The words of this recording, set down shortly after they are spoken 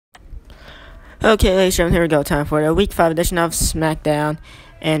Okay, ladies and gentlemen, here we go. Time for the Week 5 edition of SmackDown.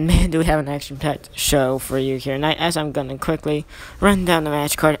 And man, do we have an action-packed show for you here tonight, as I'm gonna quickly run down the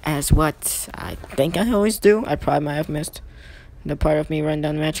match card as what I think I always do. I probably might have missed the part of me run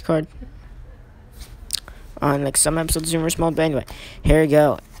down the match card on like some episodes of Universe Mode, but anyway, here we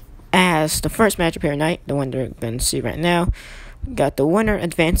go. As the first matchup here tonight, the one they're gonna see right now, got the winner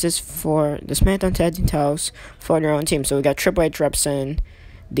advances for the SmackDown Tag Team titles for their own team. So we got Triple H representing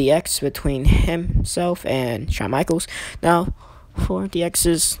DX between himself and Shawn Michaels. Now, for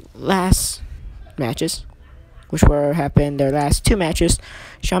DX's last matches, which were happened their last two matches,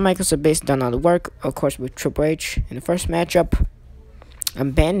 Shawn Michaels had basically done all the work, of course, with Triple H in the first matchup.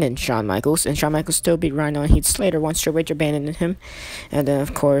 Abandoned Shawn Michaels, and Shawn Michaels still beat Rhino and Heath Slater once Triple H abandoned him. And then,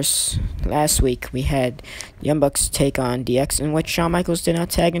 of course, last week we had Young Bucks take on DX, in which Shawn Michaels did not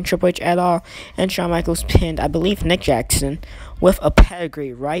tag in Triple H at all, and Shawn Michaels pinned, I believe, Nick Jackson with a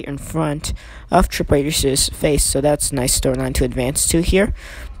pedigree right in front of Triple H's face. So that's a nice storyline to advance to here.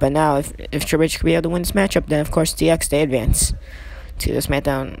 But now, if Triple H could be able to win this matchup, then of course DX, they advance to the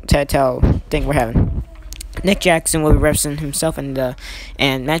SmackDown tag title thing we're having. Nick Jackson will be representing himself and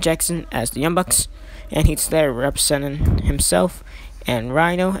Matt Jackson as the Young Bucks, and Heath Slater representing himself and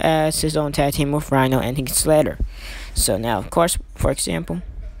Rhino as his own tag team with Rhino and Heath Slater. So now, of course, whichever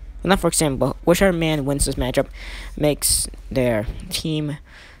man wins this matchup makes their team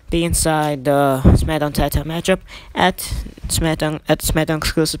be inside the SmackDown tag title matchup at SmackDown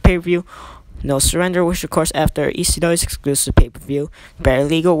exclusive pay-per-view. No Surrender, which of course after ECW's exclusive pay-per-view, Barely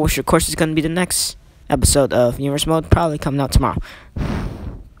Legal, which of course is going to be the next episode of Universe Mode, probably coming out tomorrow.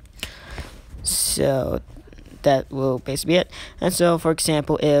 So that will basically be it. And so, for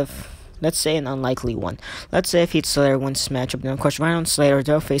example, if, let's say an unlikely one, let's say if Heath Slater wins this matchup, then of course Rhino and Slater,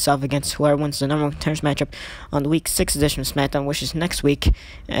 they'll face off against whoever wins the number one contenders matchup on the Week 6 edition of SmackDown, which is next week,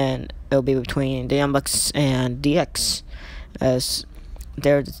 and it'll be between the Young Bucks and DX, as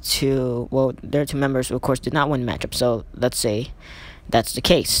their two members, of course, did not win the matchup. So let's say that's the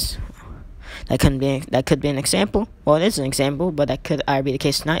case. That could be an example. Well, it is an example, but that could either be the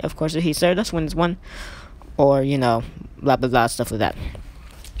case tonight. Of course, if Heath Slater does wins one, or blah blah blah, stuff like that.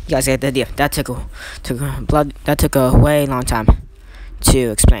 You guys get the idea. That took a way long time to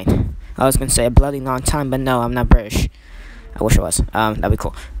explain. I was gonna say a bloody long time, but no, I'm not British. I wish I was. That'd be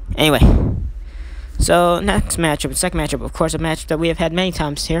cool. Anyway, so next matchup, the second matchup, of course, a match that we have had many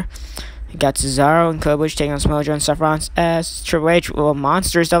times here. We got Cesaro and Kota taking on Samoa Joe and Seth Rollins as Triple H,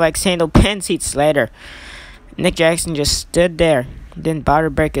 monsters that like handle pins Heath Slater. Nick Jackson just stood there, didn't bother to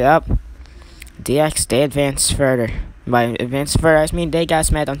break it up. DX, they advanced further. By advanced further, I mean they got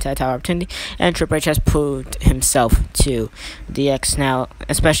SmackDown tag title opportunity, and Triple H has proved himself to DX now,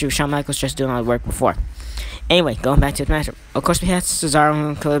 especially with Shawn Michaels just doing all the work before. Anyway, going back to the matchup. Of course, we had Cesaro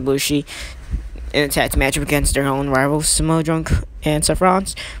and ibushi in a tag team matchup against their own rivals, Samoa Joe and Seth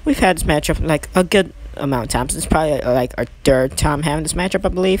Rollins. We've had this matchup like a good amount of times. It's probably like our third time having this matchup, I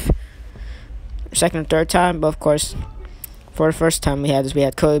believe. Second or third time, but of course, for the first time we had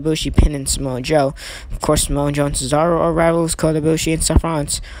Kota Ibushi pinning Samoa Joe. Of course, Samoa Joe and Cesaro are rivals. Kota Ibushi and Seth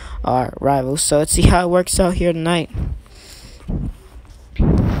Rollins are rivals. So let's see how it works out here tonight.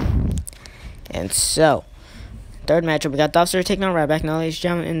 And so, third matchup, we got Dolph taking on Ryback. Now, ladies and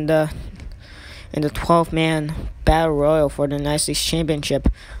gentlemen, in the 12-man Battle Royal for the United States Championship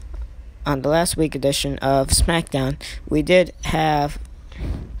on the last week edition of SmackDown, we did have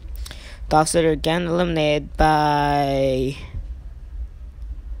Dolph Ziggler again eliminated by,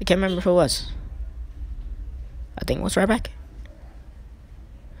 I can't remember who it was. I think it was Ryback.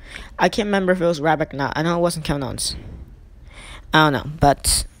 I can't remember if it was Ryback or not. I know it wasn't Kevin Owens. I don't know,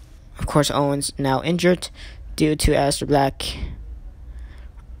 but of course Owens now injured due to Aleister Black.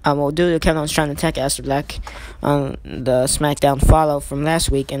 Due to Kevin Owens trying to attack Aleister Black on the SmackDown follow from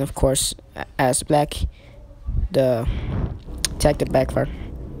last week, and of course, Aleister Black, the tactic backfire.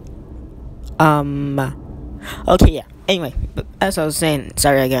 Okay, yeah. Anyway, as I was saying,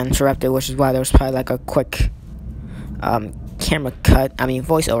 sorry I got interrupted, which is why there was probably like a quick,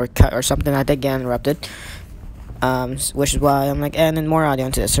 voiceover cut or something. I did get interrupted, which is why I'm like adding more audio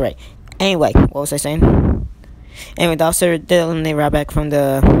into this. Right. Anyway, what was I saying? Anyway, Dolph Ziggler did eliminate Ryback from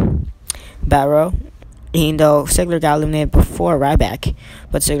the Battle Royal, even though Ziggler got eliminated before Ryback.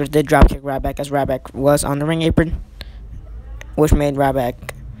 But Ziggler did dropkick Ryback as Ryback was on the ring apron, which made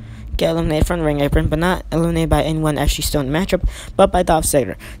Ryback get eliminated from the ring apron, but not eliminated by anyone actually still in the matchup, but by Dolph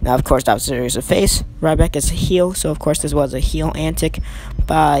Ziggler. Now, of course, Dolph Ziggler is a face, Ryback is a heel, so of course this was a heel antic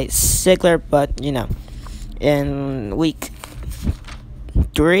by Ziggler, but, in week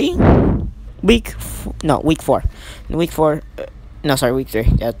 3? Week 4. Week 3.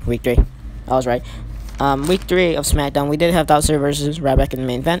 Yeah, week 3. I was right. Week 3 of SmackDown, we did have Dolph versus Ryback in the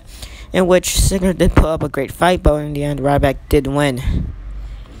main event, in which Ziggler did put up a great fight, but in the end, Ryback did win.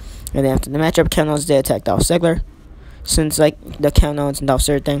 And then after the matchup, Kevin Owens did attack Dolph Ziggler. Since like the Kevin Owens and Dolph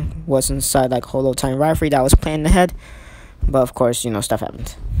Ziggler thing was inside like whole time rivalry that was planned ahead, but of course, stuff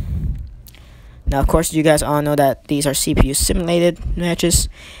happened. Now, of course, you guys all know that these are CPU simulated matches,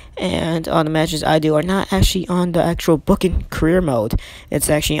 and all the matches I do are not actually on the actual booking career mode. It's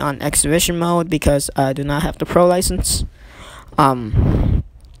actually on exhibition mode because I do not have the pro license. I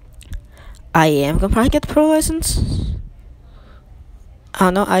am gonna probably get the pro license. I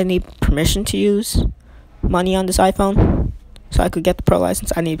don't know. I need permission to use money on this iPhone, so I could get the pro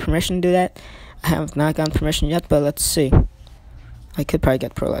license. I need permission to do that. I have not gotten permission yet, but let's see. I could probably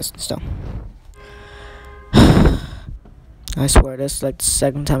get pro license though. I swear this is like the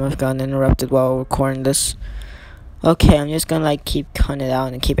second time I've gotten interrupted while recording this. Okay, I'm just gonna like keep cutting it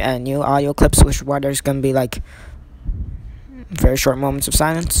out and keep adding new audio clips, which is why there's gonna be like very short moments of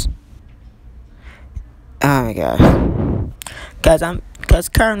silence. Oh my god. Cause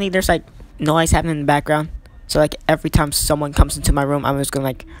currently there's like noise happening in the background. So like every time someone comes into my room, I'm just gonna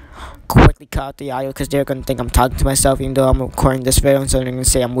like quickly cut out the audio because they're gonna think I'm talking to myself even though I'm recording this video, and so they're gonna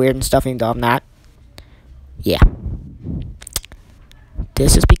say I'm weird and stuff even though I'm not. Yeah.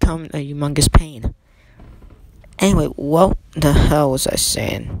 This has become a humongous pain. Anyway, what the hell was I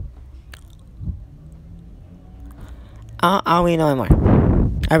saying? I don't really know anymore.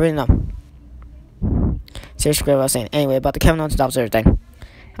 I really know. Seriously, what I was saying. Anyway, about the Kevin Owens Dolph Ziggler thing.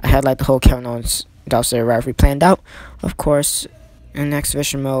 I had like the whole Kevin Owens Dolph Ziggler rivalry planned out. Of course, in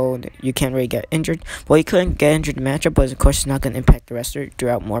exhibition mode, you can't really get injured. Well, you couldn't get injured in the matchup, but of course, it's not going to impact the wrestler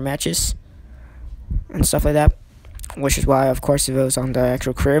throughout more matches and stuff like that. Which is why, of course, if it was on the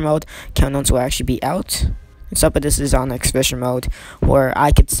actual career mode, Kevin Owens will actually be out and stuff. But this is on exhibition mode, where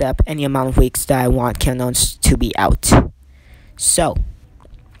I could set up any amount of weeks that I want Kevin Owens to be out. So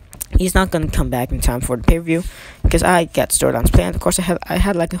he's not gonna come back in time for the pay-per-view because I got storylines planned. Of course, I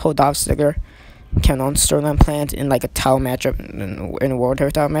had like a whole Dolph Ziggler Kevin Owens storyline planned in like a title matchup in a World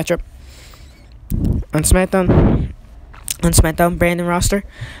Heavyweight title matchup on SmackDown brand and roster.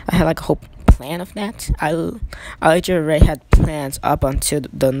 I had like a whole plan of that. I already had plans up until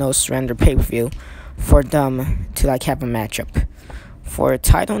the No Surrender pay-per-view for them to like have a matchup for a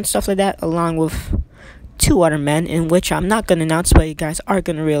title and stuff like that, along with 2 other men, in which I'm not gonna announce, but you guys are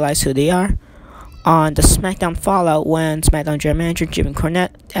gonna realize who they are on the SmackDown Fallout when SmackDown General Manager Jim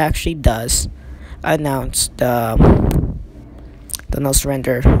Cornette actually does announce the No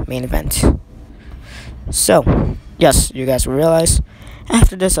Surrender main event. So yes, you guys will realize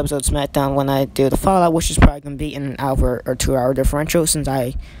after this episode of SmackDown, when I do the Fallout, which is probably going to be in an hour or 2 hour differential, since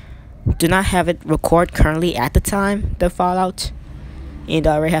I do not have it record currently at the time, the Fallout. And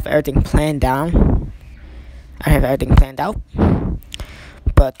I already have everything planned down. I have everything planned out.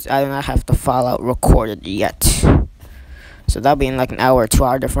 But I do not have the Fallout recorded yet. So that'll be in like an hour or 2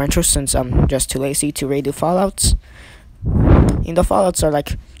 hour differential, since I'm just too lazy to redo Fallouts. And the Fallouts are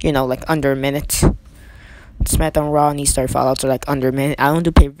like, like under a minute. SmackDown, Raw, and Easter Fallouts are like under a minute. I don't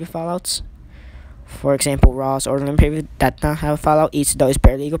do pay-per-view Fallouts. For example, Raw's or Olympic pay-per-view that not have a Fallout. ECW is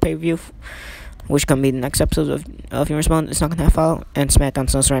Paralegal pay-per-view, which can be the next episode of Humorous Mode. It's not gonna have Fallout. And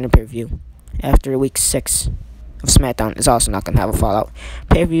SmackDown's No Surrender pay-per-view after week 6 of SmackDown is also not gonna have a Fallout.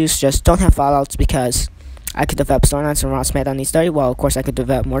 Pay-per-views just don't have Fallouts because I could develop storylines from Raw, SmackDown, ECW. Well, of course, I could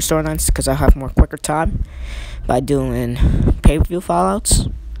develop more storylines because I have more quicker time by doing pay-per-view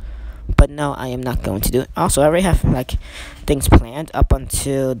Fallouts. But no, I am not going to do it. Also, I already have like things planned up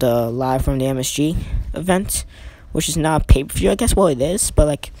until the live from the MSG event, which is not a pay-per-view, I guess. Well, it is, but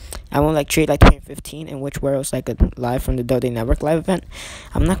like I won't like treat like 2015, in which where it was like a live from the WWE Network live event.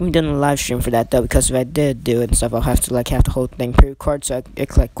 I'm not gonna be doing a live stream for that though, because if I did do it and stuff, I'll have to like have the whole thing pre-record, so it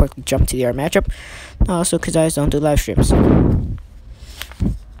could like quickly jump to the other matchup. Also, because I just don't do live streams.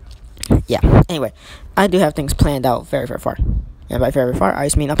 Yeah. Anyway, I do have things planned out very, very far. And by very far, I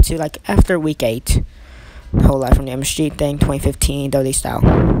just mean up to like after week 8. The whole life from the MSG thing, 2015, WWE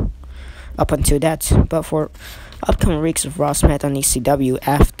style. Up until that. But for upcoming weeks of Raw, SmackDown, ECW,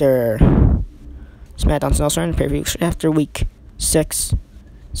 after SmackDown's No Surrender pay-per-view, after week 6.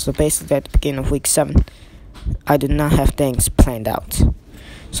 So basically at the beginning of week 7, I do not have things planned out.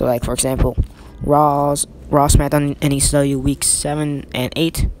 So like for example, Raw, SmackDown, and ECW week 7 and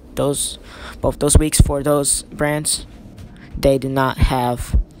 8. Both those weeks for those brands, they do not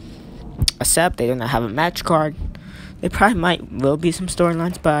have a setup. They do not have a match card. They probably will be some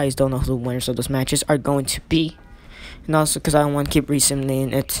storylines, but I just don't know who the winners of those matches are going to be. And also because I don't want to keep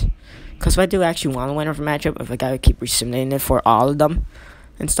resimulating it. Because if I do actually want to win a matchup, if I gotta keep resimulating it for all of them,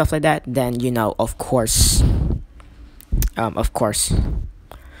 and stuff like that, then of course,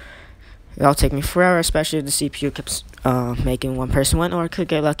 it'll take me forever, especially if the CPU keeps making one person win, or I could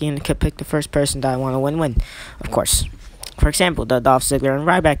get lucky and could pick the first person that I want to win, of course. For example, the Dolph Ziggler and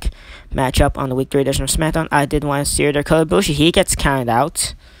Ryback matchup on the Week 3 edition of SmackDown, I did want to steer their Kota Ibushi. He gets counted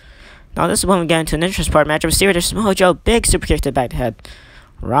out. Now this is when we get into an interesting part matchup. Steer their Samoa Joe, big super kick to the back of the head.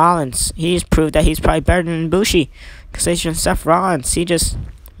 Rollins, he's proved that he's probably better than Ibushi. Because Seth Rollins, he just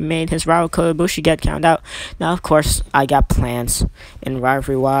made his rival Kota Ibushi get counted out. Now, of course, I got plans in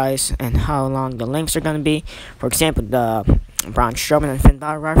rivalry-wise and how long the links are going to be. For example, the Braun Strowman and Finn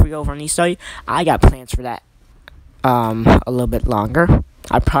Balor rivalry over on ECW, I got plans for that a little bit longer.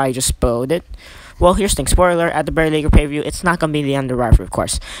 I probably just spoiled it. Well, here's the thing. Spoiler, at the Bray League pay-per-view, it's not going to be the end of the rivalry, of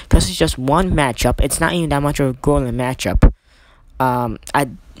course. Because it's just one matchup. It's not even that much of a golden matchup. I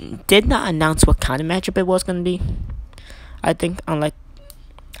did not announce what kind of matchup it was going to be. I think, unlike...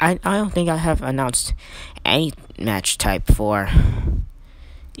 I don't think I have announced any match type for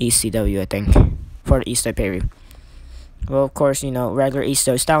ECW, I think. For the ECW pay-per-view. Well, of course, regular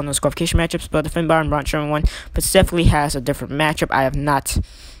ECW style, no disqualification matchups, but the Finn Balor and Braun Strowman one specifically has a different matchup. I have not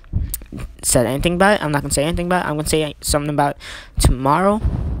said anything about it. I'm not going to say anything about it. I'm going to say something about tomorrow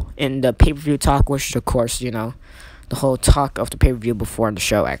in the pay-per-view talk, which is, of course, the whole talk of the pay-per-view before the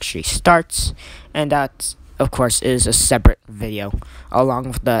show actually starts. And that, of course, is a separate video, along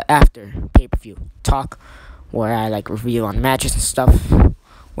with the after pay-per-view talk, where I, review on matches and stuff,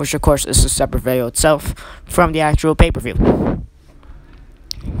 which, of course, is a separate video itself from the actual pay-per-view.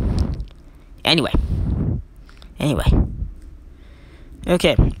 Anyway.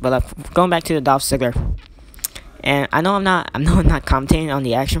 Okay, but going back to the Dolph Ziggler, and I'm not commentating on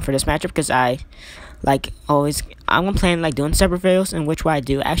the action for this matchup because I'm gonna plan doing separate videos in which I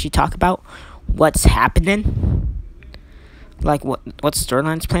do actually talk about what's happening, what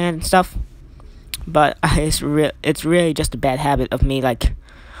storylines planned and stuff. But it's really just a bad habit of me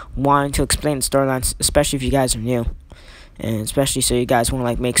wanting to explain the storylines, especially if you guys are new, and especially so you guys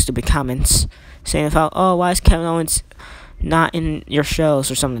won't make stupid comments saying about, oh, why is Kevin Owens not in your shows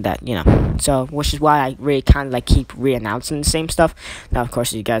or something like that, So, which is why I really kind of keep re-announcing the same stuff. Now, of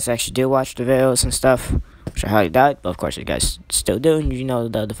course, you guys actually do watch the videos and stuff, which I highly doubt, but of course you guys still do, and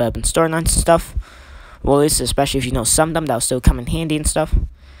the development storylines and stuff. Well, at least especially if you know some of them, that'll still come in handy and stuff.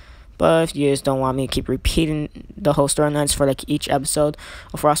 But if you just don't want me to keep repeating the whole storylines for each episode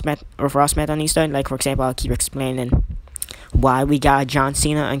of Raw SmackDown Eastern, for example, I'll keep explaining why we got John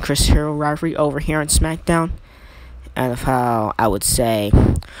Cena and Chris Hero rivalry over here on SmackDown. And of how I would say,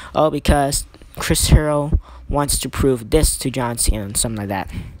 because Chris Hero wants to prove this to John Cena and something like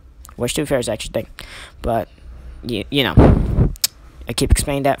that. Which, to be fair, is actually a thing. But, I keep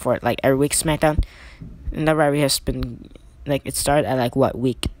explaining that for, every week SmackDown. And that rivalry has been, it started at,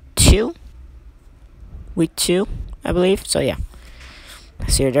 week 2? Week 2, I believe. So, yeah.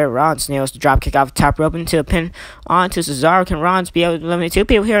 See there, Rollins nails the dropkick off the top rope into a pin onto Cesaro. Can Rollins be able to eliminate 2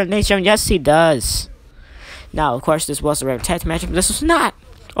 people here in the nation? Yes, he does. Now, of course, this was a regular tag match, but this was not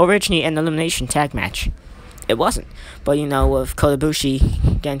originally an elimination tag match. It wasn't. But, with Kota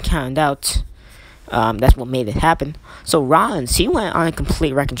Ibushi getting counted out, that's what made it happen. So, Rollins, he went on a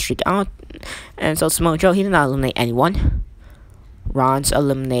complete wrecking streak. And so, Samoa Joe, he did not eliminate anyone. Rollins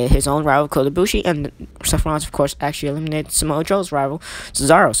eliminated his own rival, Kota Ibushi, and Seth Rollins, of course, actually eliminated Samoa Joe's rival,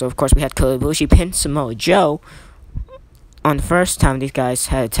 Cesaro. So, of course, we had Kota Ibushi pin Samoa Joe on the first time these guys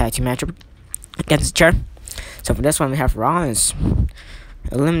had a tag team matchup against each other. So for this one, we have Rollins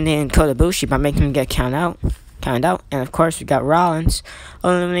eliminating Kota Ibushi by making him get counted out. And of course, we got Rollins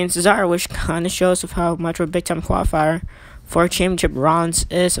eliminating Cesaro, which kind of shows of how much of a big-time qualifier for a championship Rollins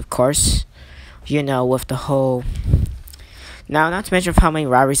is, of course. With the whole... Now, not to mention how many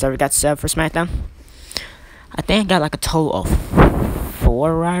rivalries ever got set for SmackDown. I think I got a total of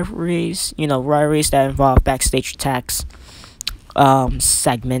 4 rivalries. Rivalries that involve backstage attacks.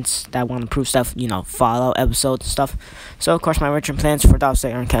 Segments that want to prove stuff, follow episodes and stuff. So, of course, my original plans for Dolph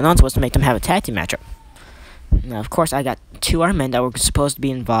Ziggler and Kevin Owens was to make them have a tag team matchup. Now, of course, I got 2 other men that were supposed to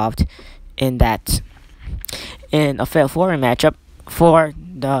be involved in a fatal 4-way matchup for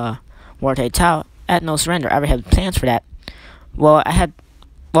the World Heavyweight title at No Surrender. I already had plans for that. I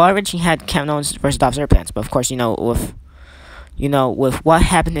originally had Kevin Owens versus Dolph Ziggler plans, but of course, with what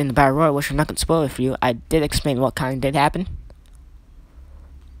happened in the Battle Royal, which I'm not going to spoil it for you, I did explain what kind of did happen.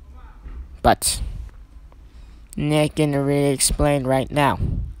 But Nick didn't really explain right now.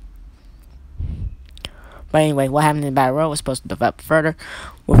 But anyway, what happened in the Battle Royal was supposed to develop further,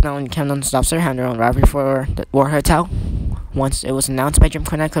 with not only Kevin Owens and Dolph Ziggler having their own rivalry for the World Heavyweight title. Once it was announced by Jim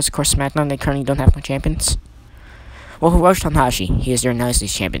Cornette, because of course SmackDown, they currently don't have no champions. Well, Hiroshi Tanahashi, he is their nicely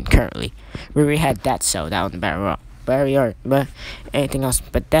champion currently. We already had that sold out in the Battle Royal. But anything else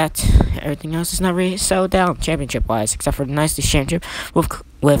everything else is not really sold out championship wise, except for the nicely championship with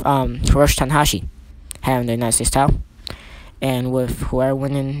Hiroshi Tanahashi having the nicest title, and with whoever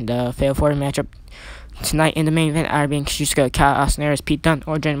winning the Fatal 4 matchup tonight in the main event, either being kazuchika, Okada, Austin Aries, Pete Dunne,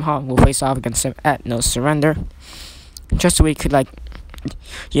 or Jinder Mahal will face off against him at No Surrender, just so we could not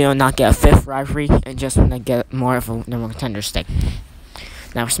get a fifth rivalry and just get more of a number one contender stake.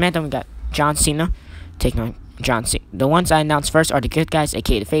 Now for SmackDown, we got John Cena taking on John Cena. The ones I announced first are the good guys,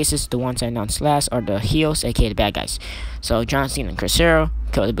 aka the faces. The ones I announced last are the heels, aka the bad guys. So John Cena and cesaro,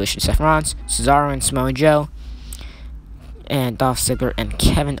 Kota Ibushi, Seth Rollins, Cesaro and Samoa Joe, and Dolph Ziggler and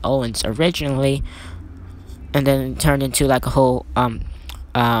Kevin Owens originally, and then it turned into like a whole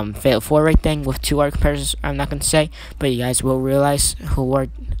Fatal 4 thing with 2 other comparisons. I'm not gonna say, but you guys will realize who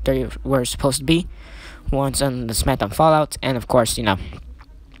they were supposed to be once on the SmackDown Fallout, and of course, I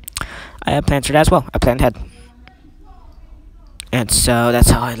have plans for that as well. I planned ahead. And so that's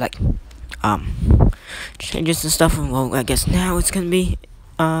how I changes and stuff. Well, I guess now it's gonna be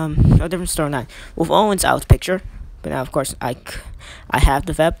a different storyline with Owens out of the picture. But now, of course, I have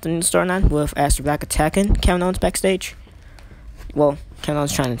developed a new storyline with Aleister Black attacking Kevin Owens backstage. Well, Kevin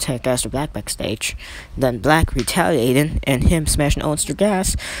Owens trying to attack Aleister Black backstage, then Black retaliating and him smashing Owens through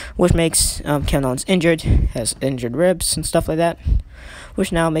gas, which makes Kevin Owens injured, has injured ribs and stuff like that,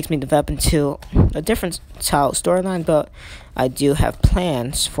 which now makes me develop into a different style storyline. But I do have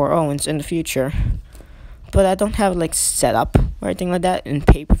plans for Owens in the future, but I don't have set up or anything like that in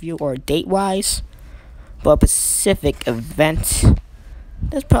pay-per-view or date-wise. But a specific event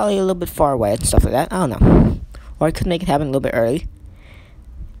that's probably a little bit far away and stuff like that. I don't know. Or I could make it happen a little bit early.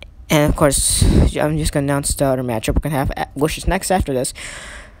 And of course, I'm just going to announce the other matchup we're going to have, which is next after this.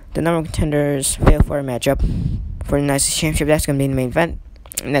 The number one contenders Fatal 4 matchup for the nicest championship. That's going to be in the main event.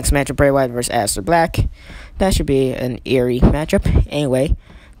 Next matchup, Bray Wyatt versus Aleister Black. That should be an eerie matchup. Anyway,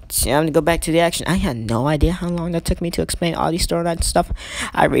 so I'm going to go back to the action. I had no idea how long that took me to explain all these storyline stuff.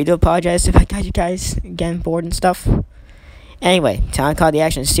 I really do apologize if I got you guys getting bored and stuff. Anyway, time to call the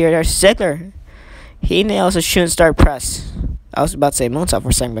action. Ziggler. He nails a shooting star press. I was about to say moonsault for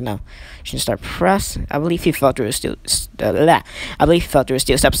a second, but no. Shooting star press. I believe he fell through a steel. I believe he fell through a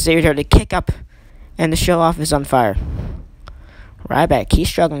steel step. Ziggler to kick up, and the show off is on fire. Ryback, he's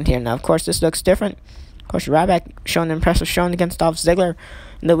struggling here now. Of course, this looks different. Of course, Ryback showing an impressive showing against Dolph Ziggler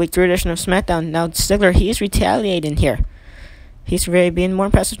in the Week 3 edition of SmackDown. Now, Ziggler, he's retaliating here. He's really being more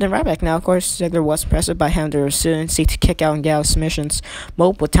impressive than Ryback. Now, of course, Ziggler was impressive by having the resiliency to kick out and get out submissions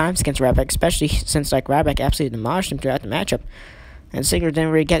multiple times against Ryback, especially since Ryback absolutely demolished him throughout the matchup. And Ziggler didn't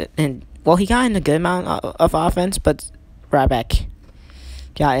really get it. And, well, he got in a good amount of offense, but Ryback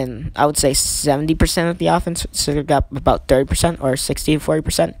got in, I would say, 70% of the offense. Ziggler got about 30% or 60 to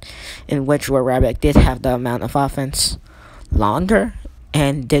 40%, in which where Ryback did have the amount of offense longer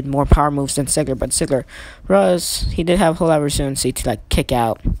and did more power moves than Ziggler. But Ziggler he did have a whole lot of resiliency to kick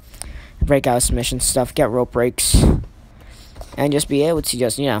out, break out submission stuff, get rope breaks, and just be able to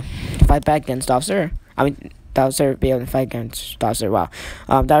just fight back against Dolph Ziggler. I mean, Dolph Ziggler be able to fight against Dolph Ziggler.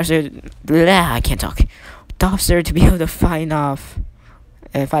 Wow, Dolph Ziggler, I can't talk. Dolph Ziggler to be able to fight off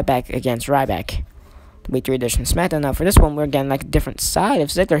and fight back against Ryback. Week 3 edition SmackDown. Now for this one, we're getting a different side of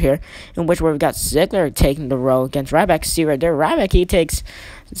Ziggler here, in which we've got Ziggler taking the role against Ryback. See right there, Ryback, he takes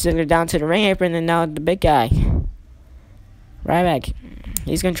Ziggler down to the ring apron, and now the big guy, Ryback,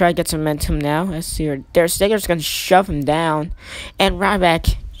 he's gonna try to get some momentum now. Let's see right there, Ziggler's gonna shove him down, and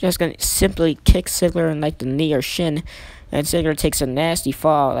Ryback just gonna simply kick Ziggler in the knee or shin, and Ziggler takes a nasty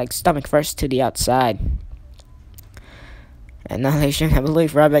fall, stomach first to the outside. And now they shouldn't have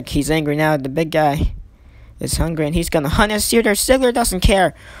belief. Ryback, he's angry now. The big guy is hungry, and he's gonna hunt his Ziggler. Ziggler doesn't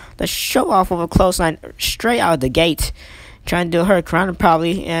care. The show off of a clothesline straight out of the gate, trying to do a hurricane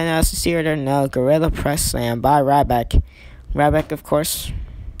probably, and Ziggler, no, gorilla press slam by Ryback. Ryback, of course,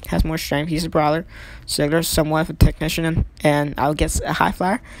 has more strength. He's a brawler. Ziggler's somewhat of a technician, and I'll guess a high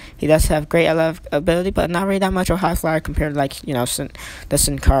flyer. He does have great ability, but not really that much of a high flyer compared to the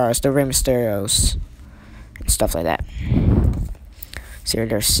Sin Caras, the Rey Mysterios, and stuff like that. See right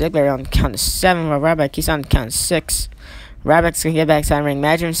there, Ziggler on the count of 7, while Ryback, he's on the count of 6. Ryback's gonna get back to the ring.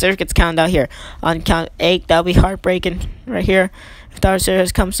 Imagine if Ziggler gets counted out here on the count of 8. That'll be heartbreaking right here. If Dolph Ziggler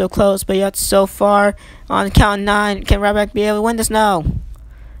has come so close, but yet so far. On the count of 9, can Ryback be able to win this? No.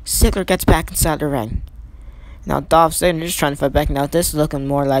 Ziggler gets back inside the ring. Now Dolph Ziggler just trying to fight back. Now this is looking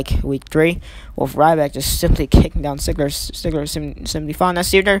more like Week 3, with Ryback just simply kicking down Ziggler. Ziggler simply falling. Now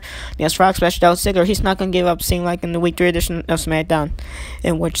Ziggler, yes, frog splash down Ziggler. He's not gonna give up. Seeing in the Week 3 edition of SmackDown,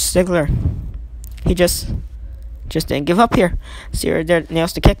 in which Ziggler, he just just didn't give up here. Ziggler there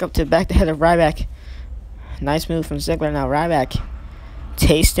nails the kick up to the back the head of Ryback. Nice move from Ziggler. Now Ryback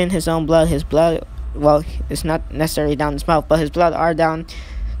tasting his own blood. His blood, well, it's not necessarily down his mouth, but his blood are down.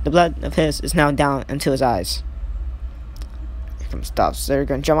 The blood of his is now down into his eyes. Here comes Dolph. They're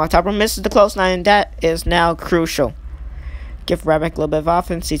going to jump off top rope, misses the clothesline, and that is now crucial. Give Ryback a little bit of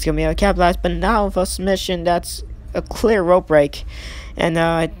offense. He's going to be able to capitalize, but now with a submission, that's a clear rope break. And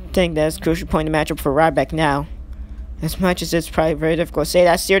I think that's a crucial point in the matchup for Ryback now. As much as it's probably very difficult to say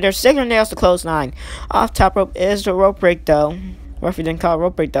that, Ziggler nails the clothesline. Off top rope is the rope break, though. Referee didn't call a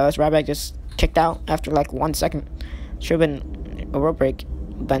rope break, though, as Ryback just kicked out after like 1 second. Should have been a rope break,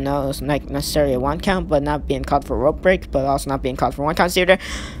 but no, it was not necessarily a 1 count, but not being called for a rope break, but also not being called for 1 count. Ziggler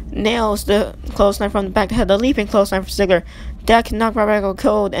nails the clothesline from the back head, the leaping clothesline for Ziggler. That can knock Ryback out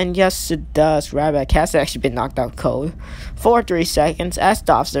cold, and yes, it does. Ryback has actually been knocked out cold for 3 seconds as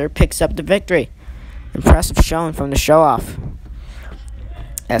Dolph picks up the victory. Impressive showing from the show-off.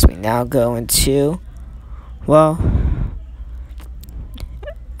 As we now go into, well,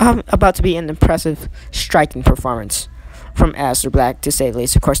 about to be an impressive striking performance from Aleister Black, to say the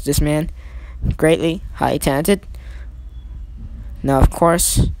least. Of course, this man, greatly, highly talented. Now, of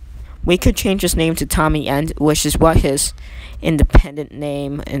course, we could change his name to Tommy End, which is what his independent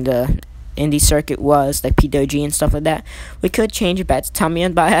name in the indie circuit was, like P.W.G. and stuff like that. We could change it back to Tommy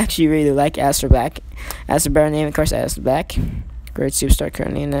End, but I actually really like Aleister Black. As a better name, of course, Aleister Black. Great superstar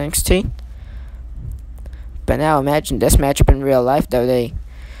currently in NXT. But now imagine this matchup in real life, though.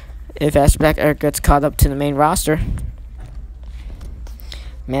 If Aleister Black ever gets caught up to the main roster.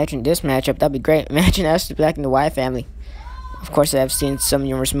 Imagine this matchup, that'd be great. Imagine Aleister Black and the Wyatt family. Of course, I've seen some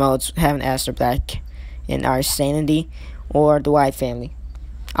numerous modes having Aleister Black in our Sanity or the Wyatt family.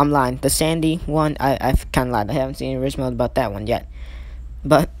 I'm lying. The Sandy one, I've kind of lied. I haven't seen any original mode about that one yet.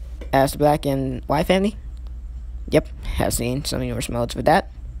 But Aleister Black and Wyatt family, yep, have seen some numerous modes for that.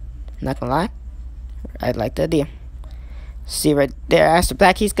 Not gonna lie, I like the idea. See right there, Aleister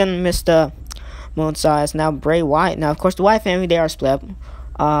Black, he's gonna miss the moonsault. It's now Bray Wyatt. Now, of course, the Wyatt family, they are split up.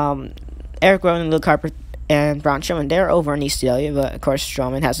 Eric Rowan and Luke Harper and Braun Strowman, they're over in ECW, but of course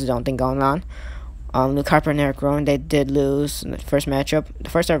Strowman has his own thing going on. Luke Harper and Eric Rowan, they did lose in the first matchup, the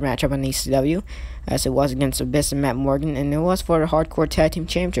first ever matchup on ECW, as it was against Abyss and Matt Morgan, and it was for the Hardcore Tag Team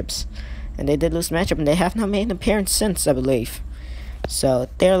Championships. And they did lose the matchup, and they have not made an appearance since, I believe. So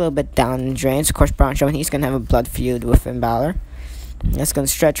they're a little bit down in the drains. Of course, Braun Strowman, he's going to have a blood feud with Finn Balor. That's going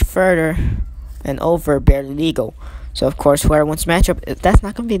to stretch further and over barely legal. So, of course, whoever wins the matchup, that's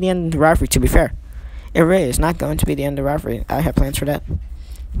not going to be the end of the rivalry, to be fair. It really is not going to be the end of the rivalry. I have plans for that.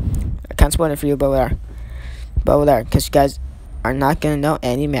 I can't spoil it for you, but whatever. Because you guys are not going to know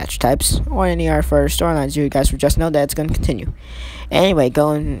any match types or any of our further storylines. You guys will just know that it's going to continue. Anyway,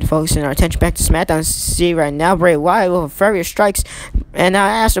 focusing our attention back to SmackDown. See right now, Bray Wyatt with furious strikes. And now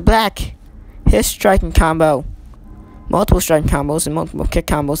Aleister Black, his striking combo. Multiple striking combos and multiple kick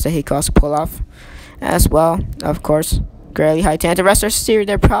combos that he calls to pull off. As well, of course, greatly high talented wrestlers. See,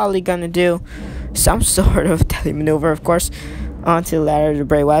 they're probably going to do some sort of deadly maneuver, of course, onto the ladder to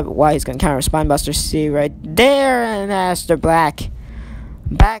Bray Wyatt. Why he's going to counter a spinebuster. See right there, and Aleister Black.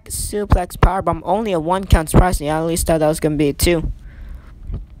 Back suplex powerbomb. Only a 1 count, surprisingly. I at least thought that was going to be a 2.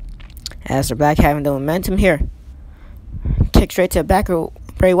 Aleister Black having the momentum here. Kick straight to the back of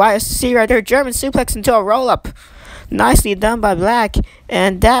Bray Wyatt. See right there, German suplex into a roll up. Nicely done by Black,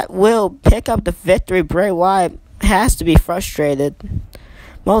 and that will pick up the victory. Bray Wyatt has to be frustrated.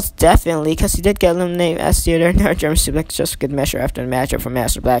 Most definitely, because he did get eliminated as theater. No German suplex, just a good measure after the matchup from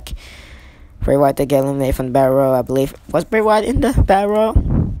Aleister Black. Bray Wyatt did get eliminated from the Battle Royal, I believe. Was Bray Wyatt in the Battle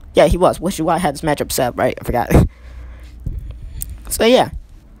Royal? Yeah, he was. Which Wyatt had this matchup set up, right? I forgot. So, yeah.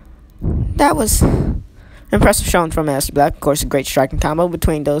 That was impressive showing from Aleister Black. Of course, a great striking combo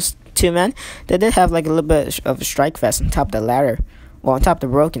between those two men. They did have like a little bit of a strike fest on top of the ladder. Well, on top of the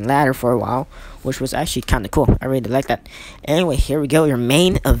broken ladder for a while, which was actually kind of cool. I really like that. Anyway, here we go. Your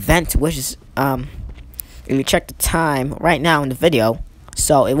main event, which is, if you check the time right now in the video,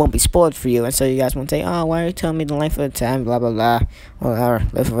 so it won't be spoiled for you, and so you guys won't say, oh, why are you telling me the length of the time, blah, blah, blah, whatever,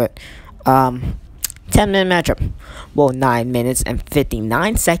 live with it. 10-minute matchup. Well, 9 minutes and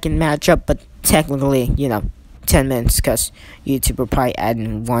 59-second matchup, but technically, 10 minutes, because YouTube will probably add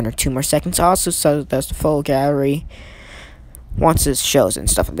in 1 or 2 more seconds also, so that's the full gallery once it shows and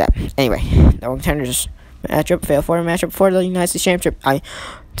stuff like that. Anyway, the contenders matchup, fail for the matchup for the United States Championship.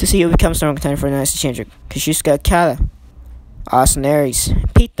 To see who becomes the contender for the United States Championship. Kazuchika, Kota, airies,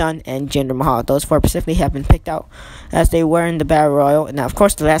 Pete Dunne, and Jinder Mahal. Those 4 specifically have been picked out as they were in the Battle Royal. Now, of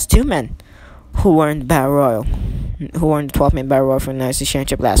course, the last 2 men who were in the Battle Royal, who were in the 12-man Battle Royal for the United States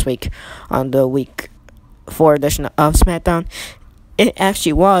Championship last week on the week 4 edition of SmackDown, it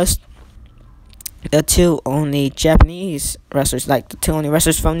actually was the 2 only Japanese wrestlers, like the 2 only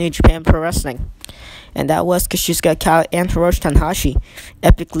wrestlers from New Japan Pro Wrestling. And that was Kazuchika Okada and Hiroshi Tanahashi,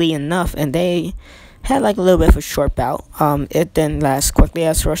 epically enough. And they had like a little bit of a short bout. It didn't last quickly,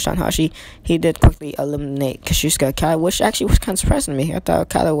 as Hiroshi Tanahashi, he did quickly eliminate Kazuchika Okada, which actually was kind of surprising to me. I thought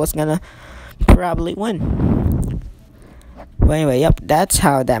Okada was gonna probably win. But anyway, yep, that's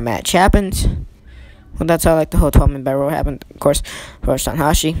how that match happened. Well, that's how like the whole 12-man battle happened. Of course, Hiroshi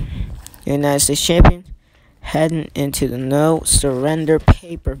Tanahashi, United States champion, heading into the No Surrender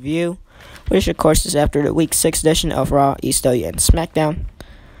pay-per-view, which of course is after the week 6 edition of Raw, ECW, and SmackDown.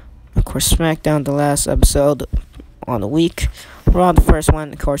 Of course, SmackDown, the last episode on the week. Raw, the first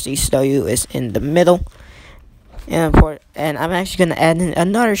one. Of course, ECW is in the middle. And of course, and I'm actually gonna add in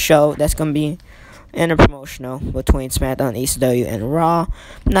another show that's gonna be interpromotional between SmackDown, ECW, and Raw.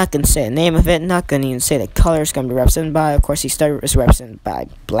 I'm not gonna say the name of it. Not gonna even say the color it's gonna be represented by. Of course, ECW is represented by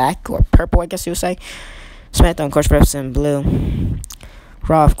black or purple, I guess you would say. SmackDown, of course, represents blue.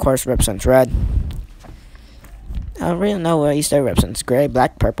 Raw, of course, represents red. I don't really know what ECW represents. Gray,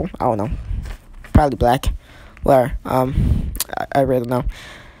 black, purple. I don't know. Probably black. Where? I really don't know.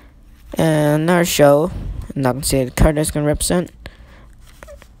 And another show, I'm not gonna say the color that's gonna represent.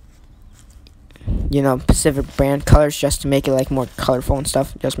 You know, Pacific brand colors, just to make it like more colorful and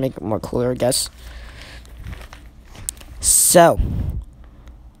stuff. Just make it more cooler, I guess. So,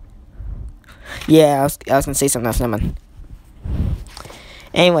 yeah, I was gonna say something else. Never mind.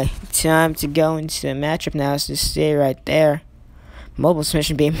 Anyway, time to go into the matchup now. As you see right there, mobile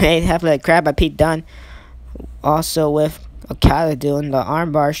submission being made, halfway like crab by Pete Dunne. Also with Okada doing the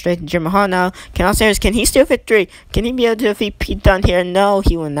armbar straight to Jinder Mahal now. Can he steal victory? Can he be able to defeat Pete Dunne here? No,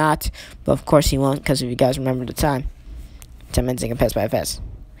 he will not. But of course he won't, because if you guys remember the time, 10 minutes and pass by fast.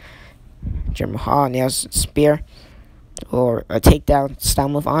 Jinder Mahal nails spear or a takedown style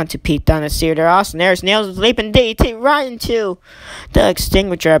move on to Pete Dunne. And see there, Austin there's nails leaping DT right into the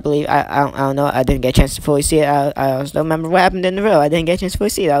extinguisher, I believe. I don't know. I didn't get a chance to fully see it. I also don't remember what happened in the row. I didn't get a chance to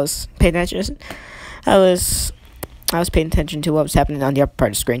fully see it. I was paying attention. I was paying attention to what was happening on the upper part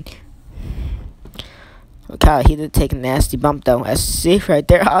of the screen. Okada, he did take a nasty bump though. As you see right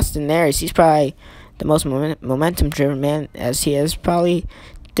there, Austin Aries, he's probably the most momentum-driven man, as he has probably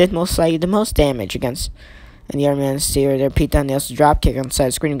did most likely the most damage against. And the other man, see right there, Pete Dunne nails the drop kick on the side of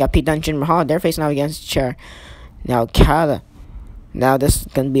the screen. We got Pete Dunne, Jinder Mahal, they're facing off against the chair. Now Okada. Now this is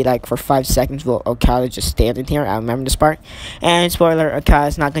gonna be like for 5 seconds. Will Okada just standing here? I remember this part. And spoiler,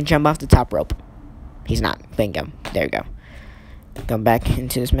 Okada's not gonna jump off the top rope. He's not. Bingo. There we go. Going back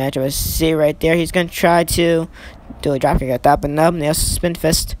into this match. I see right there. He's going to try to do a dropkick at that, but no. Nails spin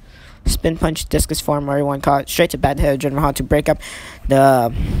fist. Spin punch, discus form, whatever you want to call it. Straight to bad head of Jinder Mahal to break up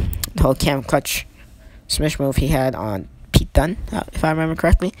the whole cam clutch smash move he had on Pete Dunne, if I remember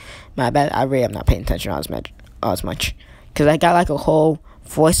correctly. My bad. I really am not paying attention as much. Because I got like a whole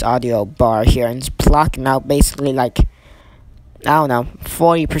voice audio bar here, and it's blocking out basically like, I don't know,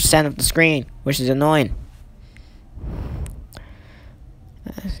 40% of the screen, which is annoying.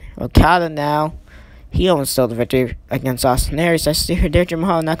 Okada now, he almost stole the victory against Austin Aries. I see her there, Jinder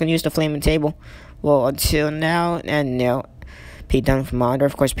Mahal not going to use the flaming table. Well, until now, and no, Pete Dunne from under.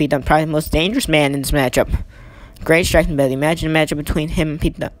 Of course, Pete Dunne, probably the most dangerous man in this matchup. Great striking ability. Imagine a matchup between him and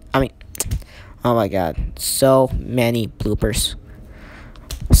Pete Dunne. I mean, oh my god, so many bloopers.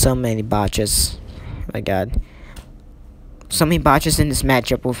 So many botches. Oh my god. So many botches in this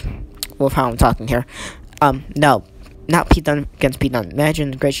matchup with how I'm talking here. No, not Pete Dunne against Pete Dunne.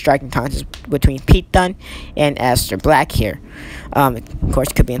 Imagine the great striking contest between Pete Dunne and Aleister Black here. Of course,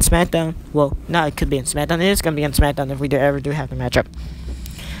 it could be in SmackDown. Well, no, it could be in SmackDown. It is going to be in SmackDown if we ever do have the matchup.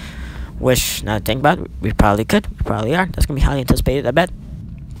 Which, now to think about it, we probably could. We probably are. That's going to be highly anticipated, I bet.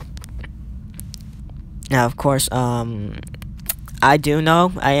 Now, of course, I do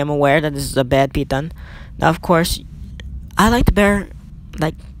know, I am aware that this is a bad Pete Dunne. Now, of course, I like the bear,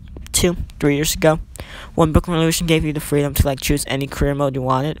 like 2-3 years ago, when Brooklyn Revolution gave you the freedom to like choose any career mode you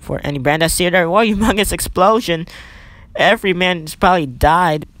wanted for any brand. I see there, what humongous explosion! Every man has probably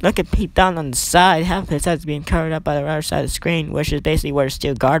died. Look at Pete Dunne on the side. Half of his head's being covered up by the other side of the screen, which is basically where the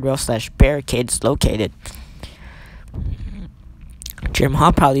steel guardrail / barricade is located. Jinder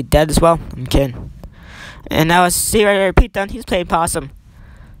Mahal probably dead as well. I'm kidding. And now I see right there, Pete Dunne, he's playing possum.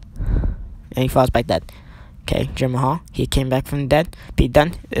 And he falls back dead. Okay, Jinder Mahal, he came back from the dead. Pete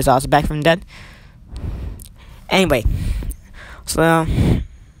Dunne is also back from the dead. Anyway, so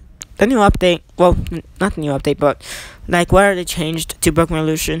the new update, well, not the new update, but like where they changed to Brooklyn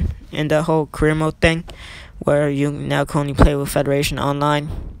Revolution and the whole career mode thing, where you now can only play with Federation online.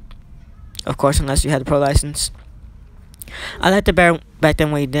 Of course, unless you had a pro license. I liked the better back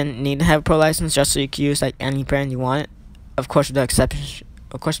then when you didn't need to have a pro license, just so you could use like any brand you wanted. Of course, with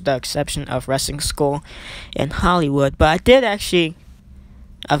the exception of wrestling school in Hollywood. But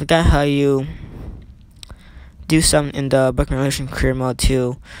I forgot how you do something in the book relation career mode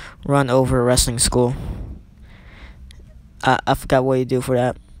to run over wrestling school. I forgot what you do for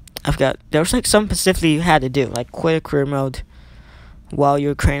that. I forgot. There was like something specifically you had to do, like quit a career mode while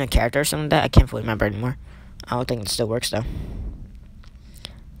you're creating a character or something like that. I can't fully remember anymore. I don't think it still works though.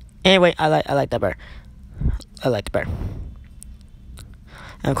 Anyway, I like that better. I like the better.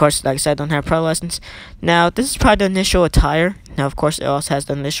 And of course, like I said, I don't have a pro license. Now, this is probably the initial attire. Now, of course, it also has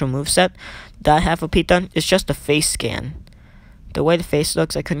the initial moveset that I have for Pete Dunne. It's just a face scan. The way the face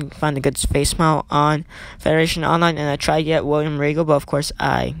looks, I couldn't find a good face model on Federation Online, and I tried to get William Regal, but of course,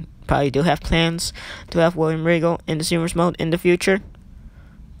 I probably do have plans to have William Regal in the Seniors mode in the future.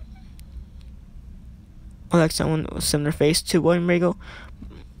 Or like someone with a similar face to William Regal.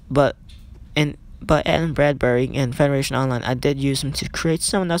 But Adam Bradbury in Federation Online, I did use him to create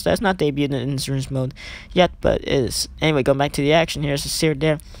someone else that's not debuted in Seniors mode yet, but is. Anyway, going back to the action, here's the sear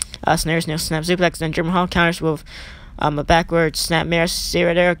there. Snares, nail, snap, suplex, then German Hall counters with a backward snap mirror,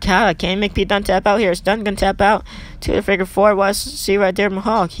 sear there. Kota can't make Pete Dunne tap out here. Is Dunne gonna tap out to the figure four? Was see right there,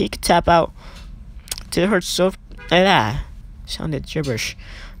 Mahal. He could tap out to hurt so like that. Sounded gibberish.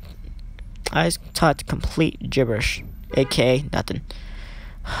 I taught complete gibberish, aka nothing.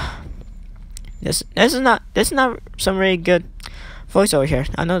 This is not some really good voiceover here.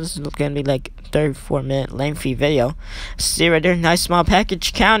 I know this is gonna be like 34-minute lengthy video. See right there, nice small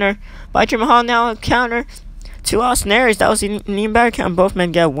package counter by Jim Mahal. Now counter to Austin Aries. That was an even better count. Both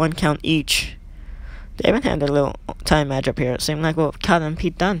men get 1 count each. They haven't had their little time matchup here. Same like with Kota and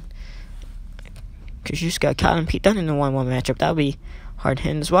Pete Dunne. Cause you just got Kota and Pete Dunne in the 1-1 matchup. That would be hard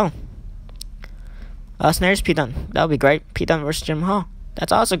hitting as well. Austin Aries, Pete Dunne. That would be great. Pete Dunne versus Jim Mahal.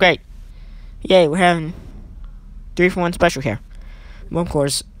 That's also great. Yay, we're having 3-for-1 special here. Well, of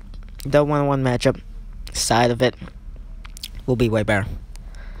course, the 1-on-1 matchup side of it will be way better.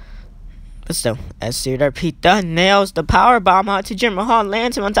 But still, as Cedar Pete Dunne nails the power bomb out to Jim Mahal,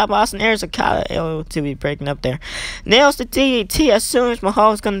 lands him on top of Austin Aries. Okada able to be breaking up there. Nails the DDT as soon as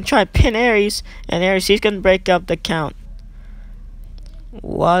Mahal is going to try to pin Aries, and Aries, he's going to break up the count.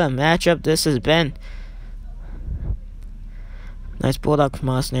 What a matchup this has been. Nice bulldog from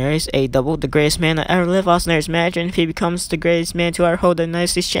Austin Aries. A double, the greatest man to ever live. Austin Aries, imagine if he becomes the greatest man to ever hold the United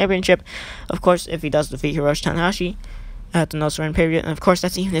States Championship. Of course, if he does defeat Hiroshi Tanahashi at the No Surrender period. And of course,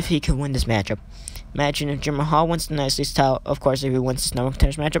 that's even if he can win this matchup. Imagine if Jim Mahal wins the United States title. Of course, if he wins this number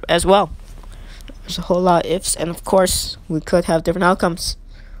contenders matchup as well. There's a whole lot of ifs. And of course, we could have different outcomes.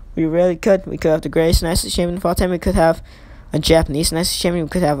 We really could. We could have the greatest United States champion of all time. We could have a Japanese United States champion. We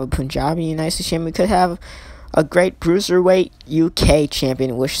could have a Punjabi United States champion. We could have a great Bruiserweight UK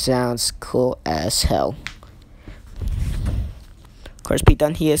champion, which sounds cool as hell. Of course, Pete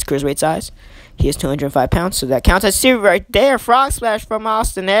Dunne, he is Cruiserweight size. He is 205 pounds, so that counts as sear right there. Frog Splash from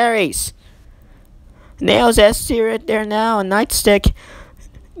Austin Aries. Nails that sear right there now. A nightstick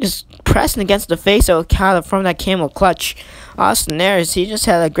just pressing against the face of Okada from that camel clutch. Austin Aries, he just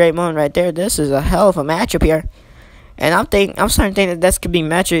had a great moment right there. This is a hell of a matchup here. And I'm starting to think that this could be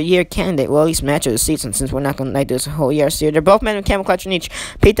match of the year candidate. Well, at least match of the season, since we're not going to like this whole year. So they're both men with camel clutch in each.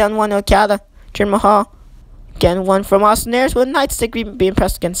 Pete Dunne 1 Okada. Jim Mahal getting 1 from Austin Aries with a nightstick being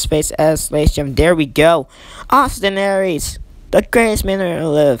pressed against his face as ladies and gentlemen. There we go. Austin Aries, the greatest man to ever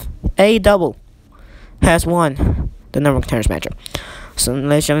live. AEW has won the number one contenders matchup. So ladies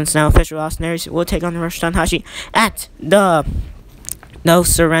and gentlemen, it's now official. Austin Aries will take on Hiroshi Tanahashi at the No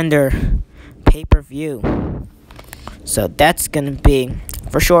Surrender pay-per-view. So that's going to be,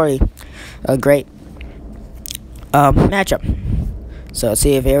 for sure, a great matchup. So let's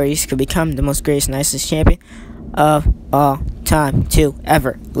see if Aries could become the most greatest, nicest champion of all time to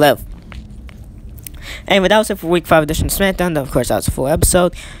ever live. Anyway, that was it for week 5 edition of SmackDown. Of course, that was a full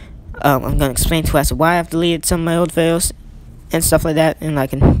episode. I'm going to explain to us why I've deleted some of my old videos and stuff like that in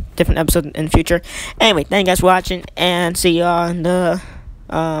like a different episode in the future. Anyway, thank you guys for watching, and see y'all in the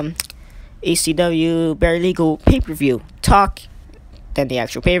ECW Barry Legal pay-per-view talk, then the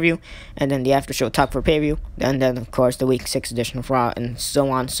actual pay-per-view, and then the after show talk for pay-per-view, and then of course the week 6 edition of Raw, and so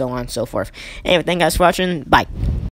on, so forth. Anyway, thank you guys for watching. Bye.